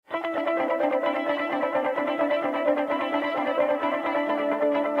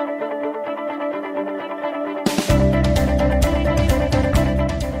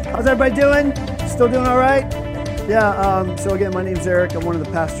How's everybody doing? Still doing all right? Yeah, so again, my name's Eric. I'm one of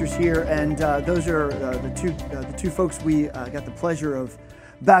the pastors here, and those are the two folks we got the pleasure of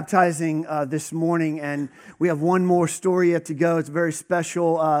baptizing this morning, and we have one more story yet to go. It's very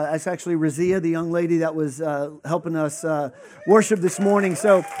special. It's actually Razia, the young lady that was helping us worship this morning.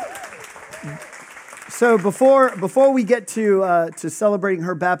 So before we get to celebrating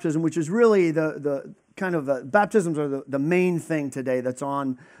her baptism, which is really the kind of baptisms are the main thing today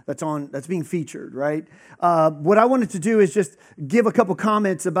that's being featured, right? What I wanted to do is just give a couple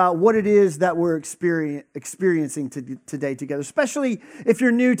comments about what it is that we're experiencing today together, especially if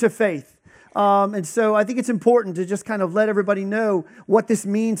you're new to faith. And so I think it's important to just kind of let everybody know what this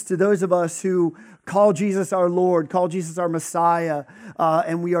means to those of us who call Jesus our Lord, call Jesus our Messiah,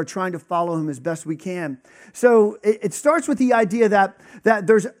 and we are trying to follow him as best we can. So it starts with the idea that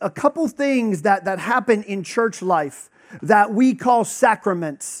there's a couple things that happen in church life that we call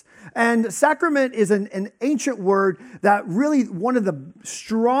sacraments. And sacrament is an ancient word that really one of the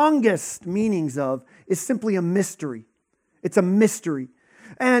strongest meanings of is simply a mystery. It's a mystery.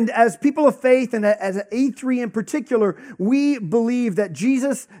 And as people of faith, and as A3 in particular, we believe that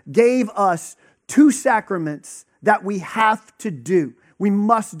Jesus gave us two sacraments that we have to do. We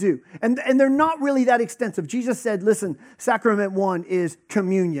must do. And they're not really that extensive. Jesus said, listen, sacrament one is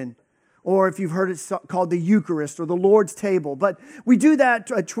communion, or if you've heard it called the Eucharist or the Lord's table. But we do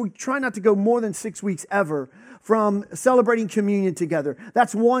that, we try not to go more than 6 weeks ever from celebrating communion together.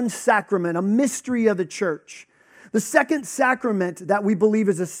 That's one sacrament, a mystery of the church. The second sacrament that we believe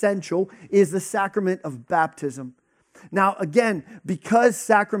is essential is the sacrament of baptism. Now, again, because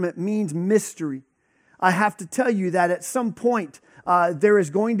sacrament means mystery, I have to tell you that at some point there is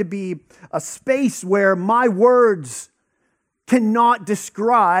going to be a space where my words cannot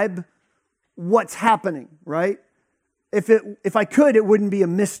describe what's happening, right? If I could, it wouldn't be a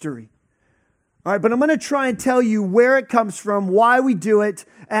mystery. All right, but I'm going to try and tell you where it comes from, why we do it,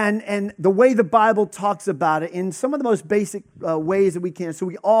 and the way the Bible talks about it in some of the most basic ways that we can, so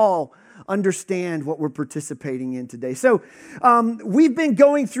we all understand what we're participating in today. So we've been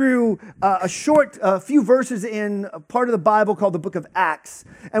going through a few verses in a part of the Bible called the book of Acts,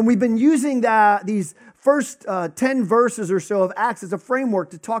 and we've been using these first 10 verses or so of Acts as a framework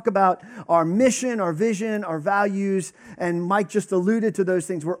to talk about our mission, our vision, our values, and Mike just alluded to those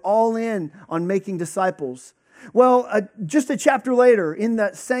things. We're all in on making disciples. Well, just a chapter later, in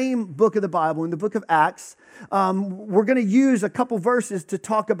that same book of the Bible, in the book of Acts, we're going to use a couple verses to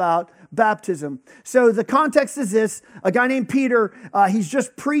talk about baptism. So the context is this: a guy named Peter, he's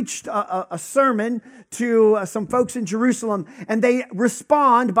just preached a sermon to some folks in Jerusalem, and they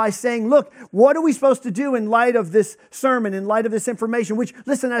respond by saying, look, what are we supposed to do in light of this sermon, in light of this information? Which,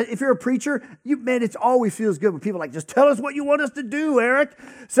 listen, if you're a preacher, man, it always feels good when people are like, just tell us what you want us to do, Eric.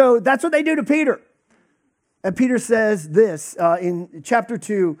 So that's what they do to Peter. And Peter says this in chapter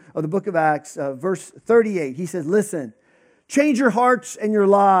 2 of the book of Acts, verse 38. He says, listen, change your hearts and your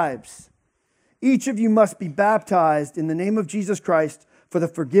lives. Each of you must be baptized in the name of Jesus Christ for the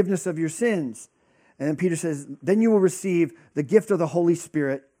forgiveness of your sins. And then Peter says, then you will receive the gift of the Holy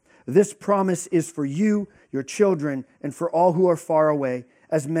Spirit. This promise is for you, your children, and for all who are far away,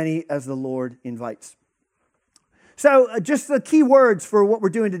 as many as the Lord invites. So just the key words for what we're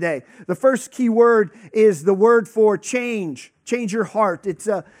doing today. The first key word is the word for change. Change your heart. It's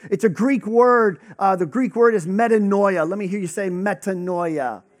a Greek word. The Greek word is metanoia. Let me hear you say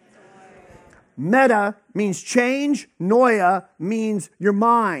metanoia. Meta means change. Noia means your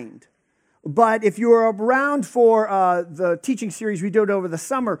mind. But if you were around for the teaching series we did over the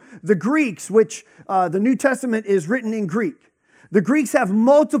summer, the Greeks, which the New Testament is written in Greek, the Greeks have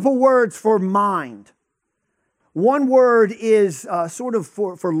multiple words for mind. One word is sort of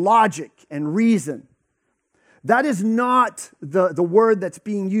for logic and reason. That is not the word that's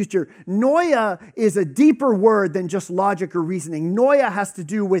being used here. Noia is a deeper word than just logic or reasoning. Noia has to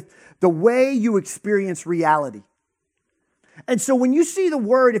do with the way you experience reality. And so when you see the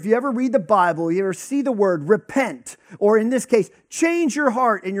word, if you ever read the Bible, you ever see the word repent, or in this case, change your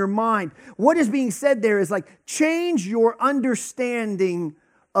heart and your mind, what is being said there is like, change your understanding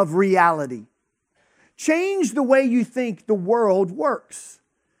of reality. Change the way you think the world works.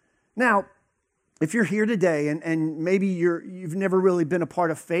 Now, if you're here today and maybe you've never really been a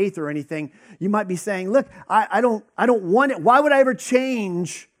part of faith or anything, you might be saying, look, I don't want it. Why would I ever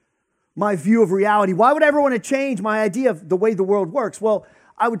change my view of reality? Why would I ever want to change my idea of the way the world works? Well,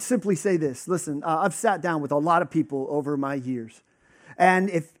 I would simply say this. Listen, I've sat down with a lot of people over my years.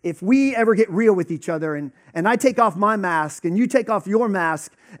 And if we ever get real with each other and I take off my mask and you take off your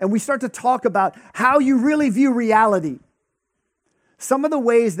mask and we start to talk about how you really view reality, some of the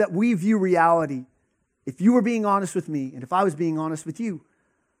ways that we view reality, if you were being honest with me, and if I was being honest with you,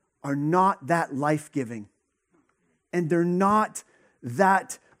 are not that life-giving. And they're not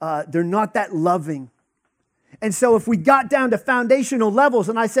that loving. And so if we got down to foundational levels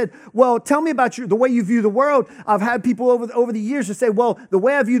and I said, well, tell me about the way you view the world. I've had people over the years to say, well, the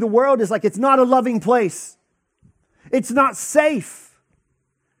way I view the world is like it's not a loving place. It's not safe.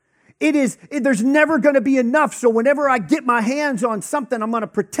 There's never going to be enough. So whenever I get my hands on something, I'm going to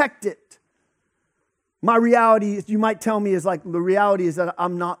protect it. My reality, you might tell me, is like the reality is that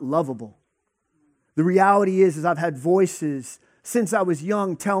I'm not lovable. The reality is I've had voices since I was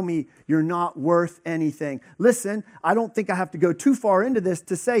young tell me you're not worth anything. Listen, I don't think I have to go too far into this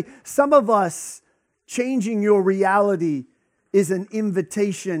to say some of us changing your reality is an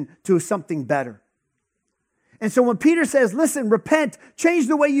invitation to something better. And so when Peter says, listen, repent, change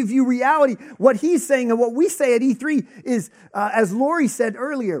the way you view reality, what he's saying and what we say at E3 is, as Lori said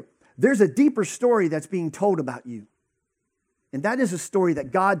earlier, there's a deeper story that's being told about you. And that is a story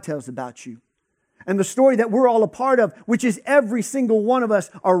that God tells about you. And the story that we're all a part of, which is every single one of us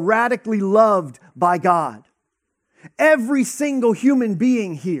are radically loved by God. Every single human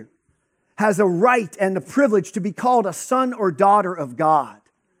being here has a right and the privilege to be called a son or daughter of God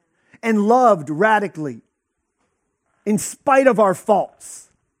and loved radically in spite of our faults.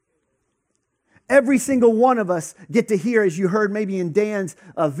 Every single one of us get to hear, as you heard maybe in Dan's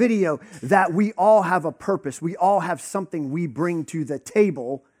video, that we all have a purpose. We all have something we bring to the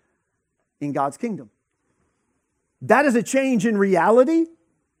table in God's kingdom. That is a change in reality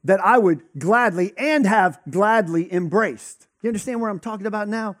that I would gladly and have gladly embraced. You understand where I'm talking about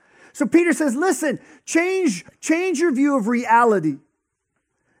now? So Peter says, listen, change your view of reality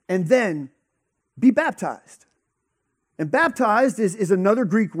and then be baptized. And baptized is another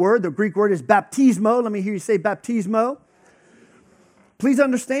Greek word. The Greek word is baptismo. Let me hear you say baptismo. Please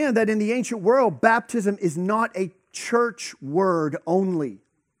understand that in the ancient world, baptism is not a church word only.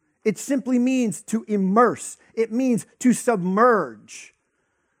 It simply means to immerse. It means to submerge.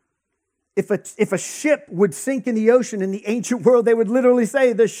 If a ship would sink in the ocean in the ancient world, they would literally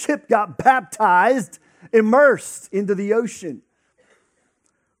say the ship got baptized, immersed into the ocean.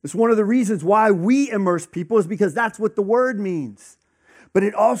 It's one of the reasons why we immerse people is because that's what the word means. But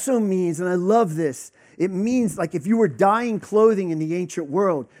it also means, and I love this, it means like if you were dyeing clothing in the ancient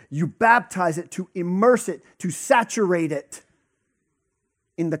world, you baptize it to immerse it, to saturate it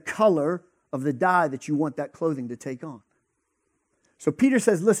in the color of the dye that you want that clothing to take on. So Peter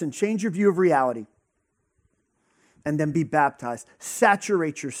says, listen, change your view of reality and then be baptized.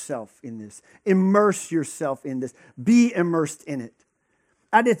 Saturate yourself in this. Immerse yourself in this. Be immersed in it.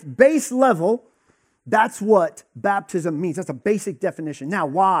 At its base level, that's what baptism means. That's a basic definition. Now,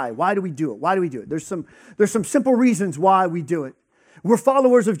 why? Why do we do it? Why do we do it? There's some simple reasons why we do it. We're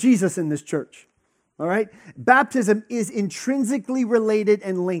followers of Jesus in this church. All right? Baptism is intrinsically related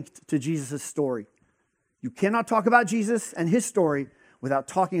and linked to Jesus' story. You cannot talk about Jesus and his story without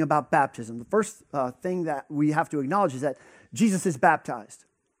talking about baptism. The first thing that we have to acknowledge is that Jesus is baptized.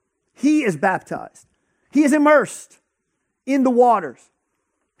 He is baptized. He is immersed in the waters.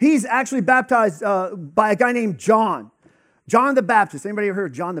 He's actually baptized by a guy named John. John the Baptist. Anybody ever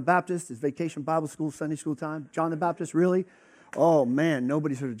heard of John the Baptist? It's vacation Bible school, Sunday school time. John the Baptist, really? Oh, man,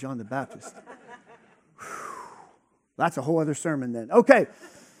 nobody's heard of John the Baptist. That's a whole other sermon then. Okay,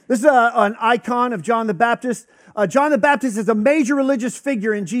 this is an icon of John the Baptist. John the Baptist is a major religious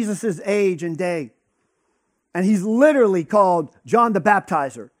figure in Jesus' age and day. And he's literally called John the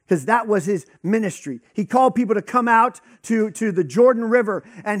Baptizer, because that was his ministry. He called people to come out to the Jordan River,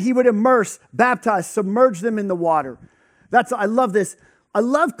 and he would immerse, baptize, submerge them in the water. I love this. I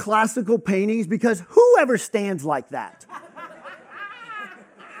love classical paintings because whoever stands like that?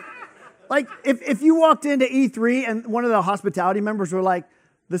 Like, if you walked into E3 and one of the hospitality members were like,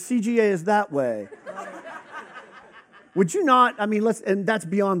 the CGA is that way. Would you not? I mean, and that's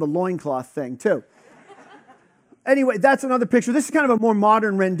beyond the loincloth thing, too. Anyway, that's another picture. This is kind of a more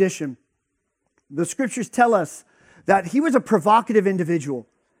modern rendition. The scriptures tell us that he was a provocative individual.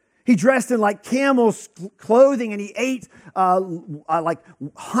 He dressed in like camel's clothing and he ate like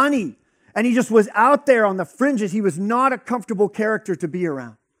honey. And he just was out there on the fringes. He was not a comfortable character to be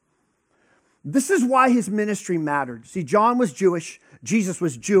around. This is why his ministry mattered. See, John was Jewish. Jesus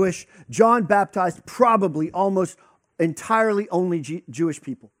was Jewish. John baptized probably almost entirely only Jewish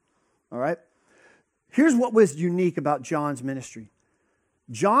people. All right? Here's what was unique about John's ministry.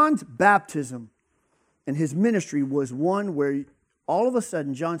 John's baptism and his ministry was one where all of a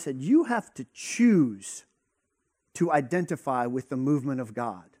sudden John said, you have to choose to identify with the movement of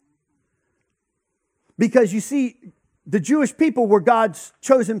God. Because you see, the Jewish people were God's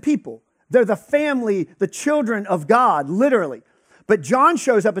chosen people. They're the family, the children of God, literally. But John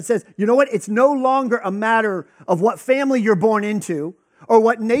shows up and says, you know what? It's no longer a matter of what family you're born into or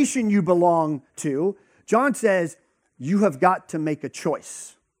what nation you belong to. John says, you have got to make a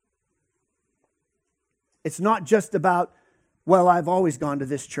choice. It's not just about, well, I've always gone to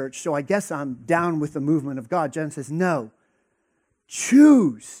this church, so I guess I'm down with the movement of God. John says, no.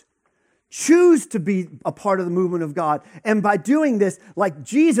 Choose. Choose to be a part of the movement of God. And by doing this, like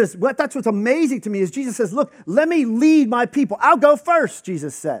Jesus, that's what's amazing to me is Jesus says, look, let me lead my people. I'll go first,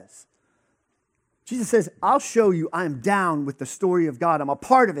 Jesus says. Jesus says, I'll show you I'm down with the story of God. I'm a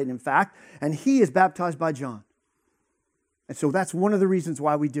part of it, in fact. And he is baptized by John. And so that's one of the reasons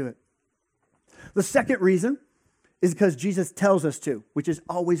why we do it. The second reason is because Jesus tells us to, which is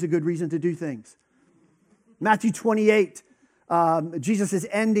always a good reason to do things. Matthew 28, Jesus is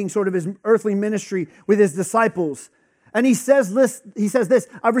ending sort of his earthly ministry with his disciples. And he says this,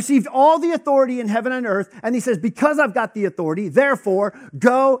 I've received all the authority in heaven and earth. And he says, because I've got the authority, therefore,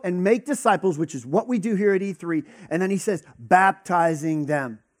 go and make disciples, which is what we do here at E3. And then he says, baptizing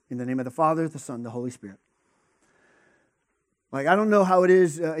them in the name of the Father, the Son, the Holy Spirit. Like, I don't know how it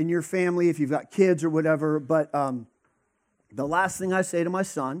is in your family, if you've got kids or whatever, but the last thing I say to my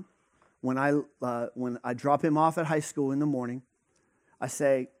son when I drop him off at high school in the morning, I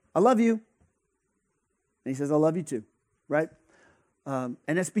say, I love you. And he says, I love you too, right? And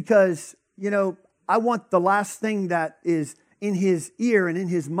it's because, I want the last thing that is in his ear and in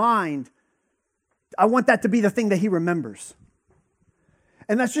his mind, I want that to be the thing that he remembers.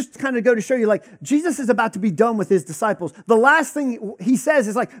 And that's just kind of go to show you, like, Jesus is about to be done with his disciples. The last thing he says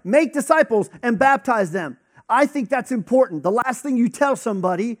is like, make disciples and baptize them. I think that's important. The last thing you tell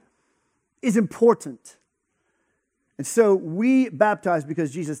somebody is important. And so we baptize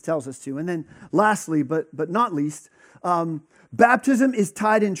because Jesus tells us to. And then lastly, but not least, baptism is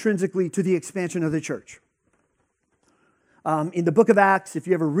tied intrinsically to the expansion of the church. In the book of Acts, if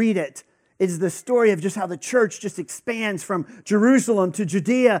you ever read it, is the story of just how the church just expands from Jerusalem to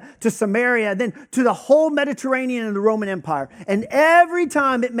Judea to Samaria, then to the whole Mediterranean and the Roman Empire. And every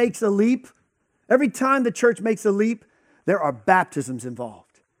time it makes a leap, every time the church makes a leap, there are baptisms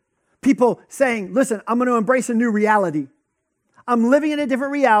involved. People saying, listen, I'm going to embrace a new reality. I'm living in a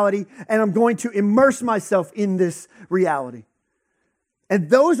different reality, and I'm going to immerse myself in this reality. And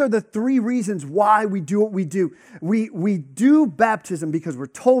those are the three reasons why we do what we do. We do baptism because we're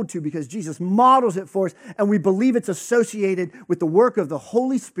told to, because Jesus models it for us, and we believe it's associated with the work of the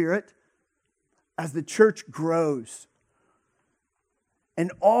Holy Spirit as the church grows.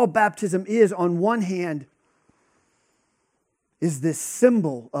 And all baptism is, on one hand, is this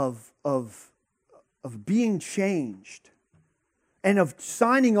symbol of being changed and of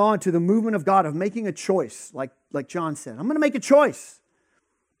signing on to the movement of God, of making a choice, like John said. I'm going to make a choice.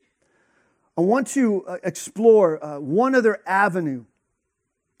 I want to explore one other avenue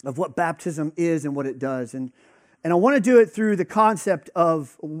of what baptism is and what it does. And I want to do it through the concept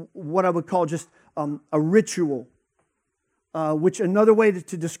of what I would call just a ritual, which another way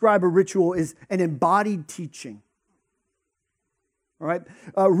to describe a ritual is an embodied teaching. All right,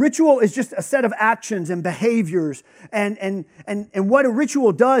 ritual is just a set of actions and behaviors, and what a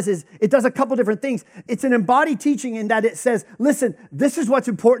ritual does is it does a couple different things. It's an embodied teaching in that it says, listen, this is what's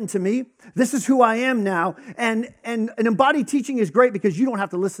important to me. This is who I am now, and an embodied teaching is great because you don't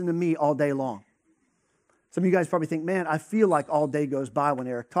have to listen to me all day long. Some of you guys probably think, man, I feel like all day goes by when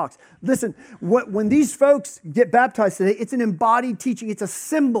Eric talks. Listen, when these folks get baptized today, it's an embodied teaching. It's a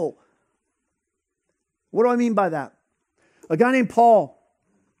symbol. What do I mean by that? A guy named Paul,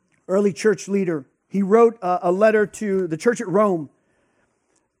 early church leader, he wrote a letter to the church at Rome.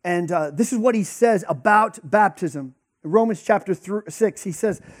 And this is what he says about baptism. In Romans chapter 6, he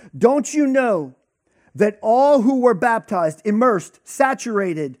says, don't you know that all who were baptized, immersed,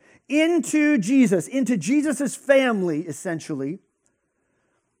 saturated into Jesus' family, essentially,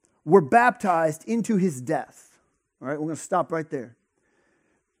 were baptized into his death? All right, we're going to stop right there.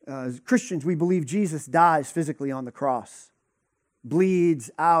 As Christians, we believe Jesus dies physically on the cross.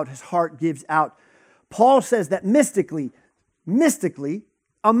 Bleeds out, his heart gives out. Paul says that mystically,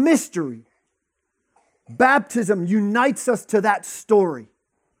 a mystery. Baptism unites us to that story.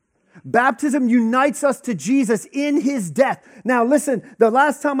 Baptism unites us to Jesus in his death. Now listen, the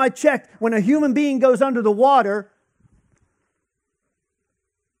last time I checked, when a human being goes under the water,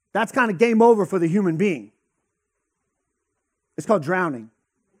 that's kind of game over for the human being. It's called drowning.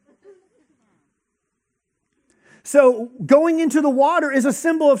 So going into the water is a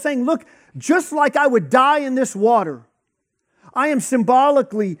symbol of saying, look, just like I would die in this water, I am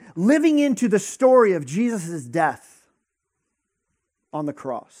symbolically living into the story of Jesus' death. on the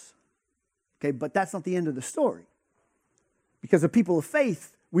cross. Okay, but that's not the end of the story. Because the people of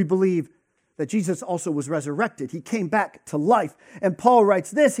faith, we believe that Jesus also was resurrected. He came back to life. And Paul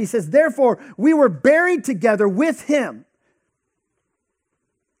writes this, he says, therefore, we were buried together with him.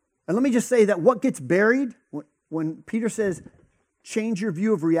 And let me just say that what gets buried, when Peter says, change your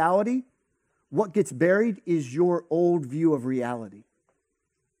view of reality, what gets buried is your old view of reality.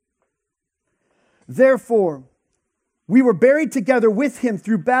 Therefore, we were buried together with him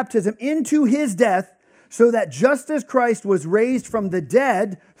through baptism into his death, so that just as Christ was raised from the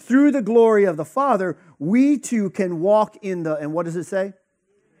dead through the glory of the Father, we too can walk in the, and what does it say?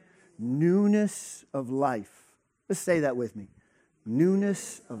 Newness of life. Let's say that with me.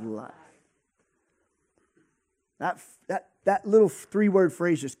 Newness of life. That little three-word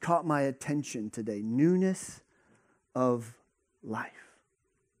phrase just caught my attention today. Newness of life.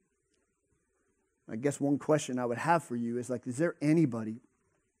 I guess one question I would have for you is like, is there anybody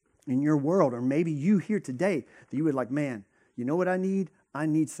in your world, or maybe you here today, that you would like, man, you know what I need? I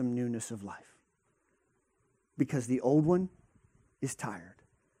need some newness of life. Because the old one is tired.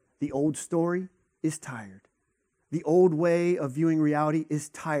 The old story is tired. The old way of viewing reality is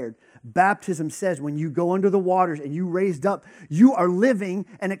tired. Baptism says when you go under the waters and you raised up, you are living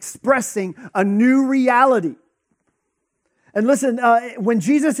and expressing a new reality. And listen, when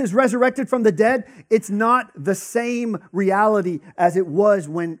Jesus is resurrected from the dead, it's not the same reality as it was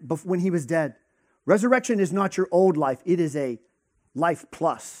when he was dead. Resurrection is not your old life. It is a life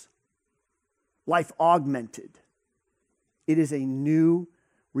plus, life augmented. It is a new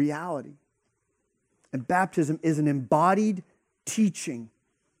reality. And baptism is an embodied teaching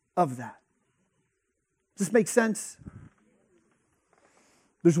of that. Does this make sense?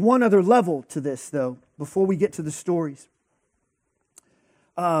 There's one other level to this, though, before we get to the stories.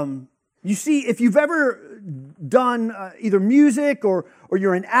 You see, if you've ever done either music or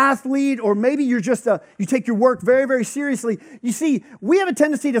you're an athlete, or maybe you're just you take your work very, very seriously, you see, we have a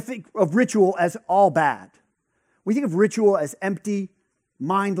tendency to think of ritual as all bad. We think of ritual as empty,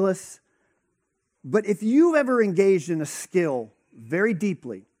 mindless. But if you've ever engaged in a skill very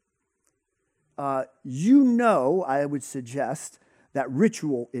deeply, you know, I would suggest, that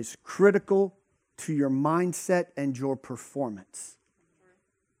ritual is critical to your mindset and your performance.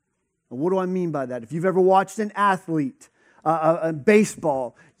 And what do I mean by that? If you've ever watched an athlete,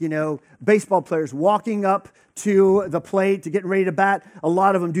 baseball, baseball players walking up to the plate to get ready to bat, a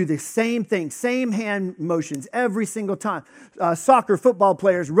lot of them do the same thing, same hand motions every single time. Soccer, football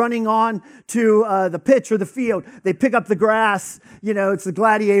players running on to the pitch or the field, they pick up the grass, it's the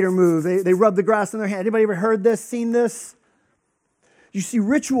gladiator move. They rub the grass in their hand. Anybody ever heard this, seen this? You see,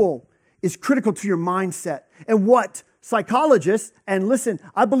 ritual is critical to your mindset. And what psychologists, and listen,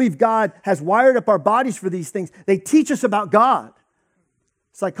 I believe God has wired up our bodies for these things. They teach us about God.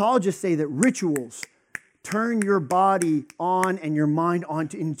 Psychologists say that rituals turn your body on and your mind on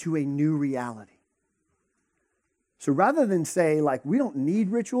into a new reality. So rather than say, like, we don't need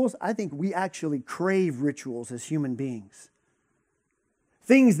rituals, I think we actually crave rituals as human beings.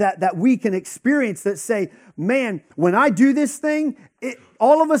 Things that we can experience that say, man, when I do this thing,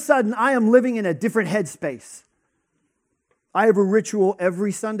 all of a sudden I am living in a different headspace. I have a ritual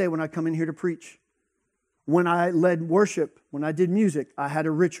every Sunday when I come in here to preach. When I led worship, when I did music, I had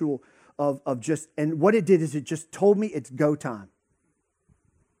a ritual of just, and what it did is it just told me it's go time.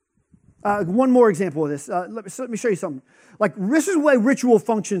 One more example of this. Let me show you something. Like, this is the way ritual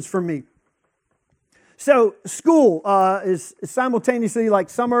functions for me. So school is simultaneously, like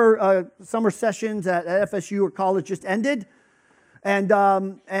summer sessions at FSU or college just ended. And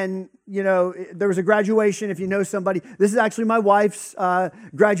there was a graduation, if you know somebody. This is actually my wife's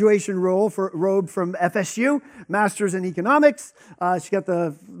graduation robe from FSU, Master's in Economics. She got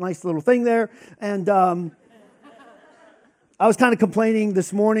the nice little thing there. And I was kind of complaining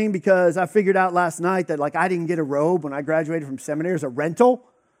this morning because I figured out last night that, like, I didn't get a robe when I graduated from seminary as a rental,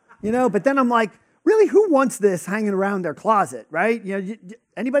 But then I'm like, really, who wants this hanging around their closet, right?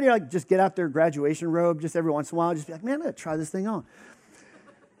 Anybody like just get out their graduation robe just every once in a while, just be like, man, I'm going to try this thing on.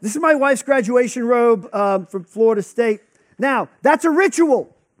 This is my wife's graduation robe from Florida State. Now, that's a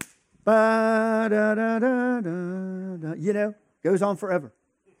ritual. Goes on forever.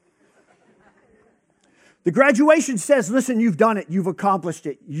 The graduation says, listen, you've done it. You've accomplished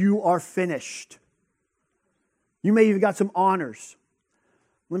it. You are finished. You may even got some honors.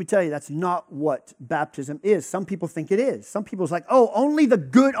 Let me tell you, that's not what baptism is. Some people think it is. Some people's like, oh, only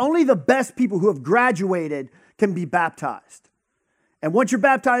the best people who have graduated can be baptized. And once you're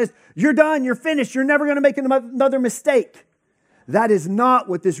baptized, you're done, you're finished, you're never going to make another mistake. That is not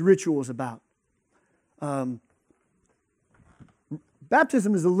what this ritual is about.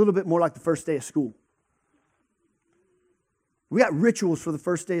 Baptism is a little bit more like the first day of school. We got rituals for the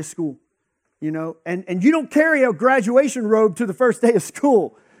first day of school, you know, and you don't carry a graduation robe to the first day of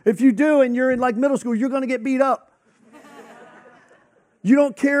school. If you do and you're in like middle school, you're going to get beat up. You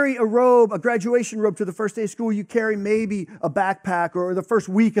don't carry a robe, a graduation robe to the first day of school. You carry maybe a backpack, or the first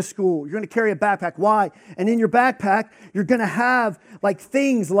week of school. You're going to carry a backpack. Why? And in your backpack, you're going to have like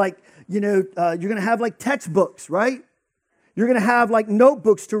things like, you're going to have like textbooks, right? You're going to have like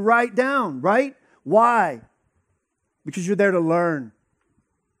notebooks to write down, right? Why? Because you're there to learn.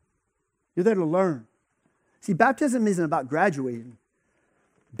 You're there to learn. See, baptism isn't about graduating.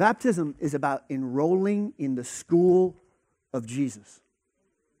 Baptism is about enrolling in the school of Jesus.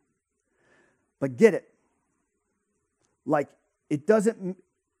 But get it. Like, it doesn't,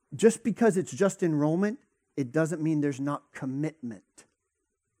 just because it's just enrollment, it doesn't mean there's not commitment.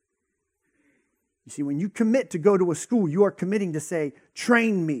 You see, when you commit to go to a school, you are committing to say,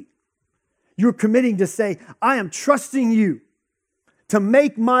 train me. You're committing to say, I am trusting you to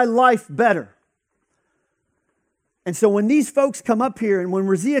make my life better. And so when these folks come up here, and when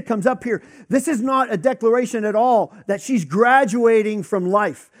Razia comes up here, this is not a declaration at all that she's graduating from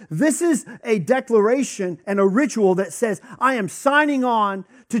life. This is a declaration and a ritual that says, I am signing on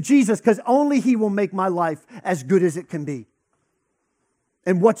to Jesus because only He will make my life as good as it can be.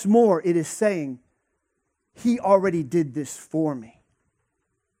 And what's more, it is saying, He already did this for me.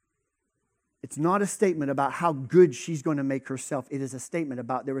 It's not a statement about how good she's going to make herself. It is a statement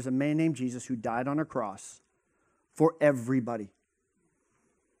about there was a man named Jesus who died on a cross for everybody,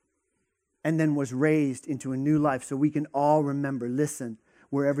 and then was raised into a new life so we can all remember, listen,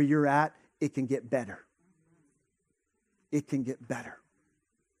 wherever you're at, it can get better. It can get better.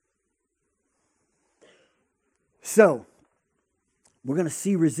 So, we're going to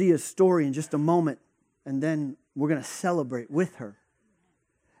see Razia's story in just a moment, and then we're going to celebrate with her.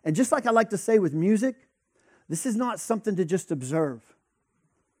 And just like I like to say with music, this is not something to just observe.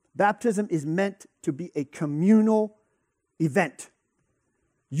 Baptism is meant to be a communal event.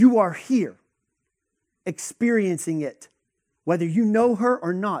 You are here experiencing it. Whether you know her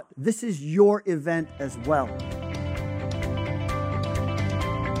or not, this is your event as well.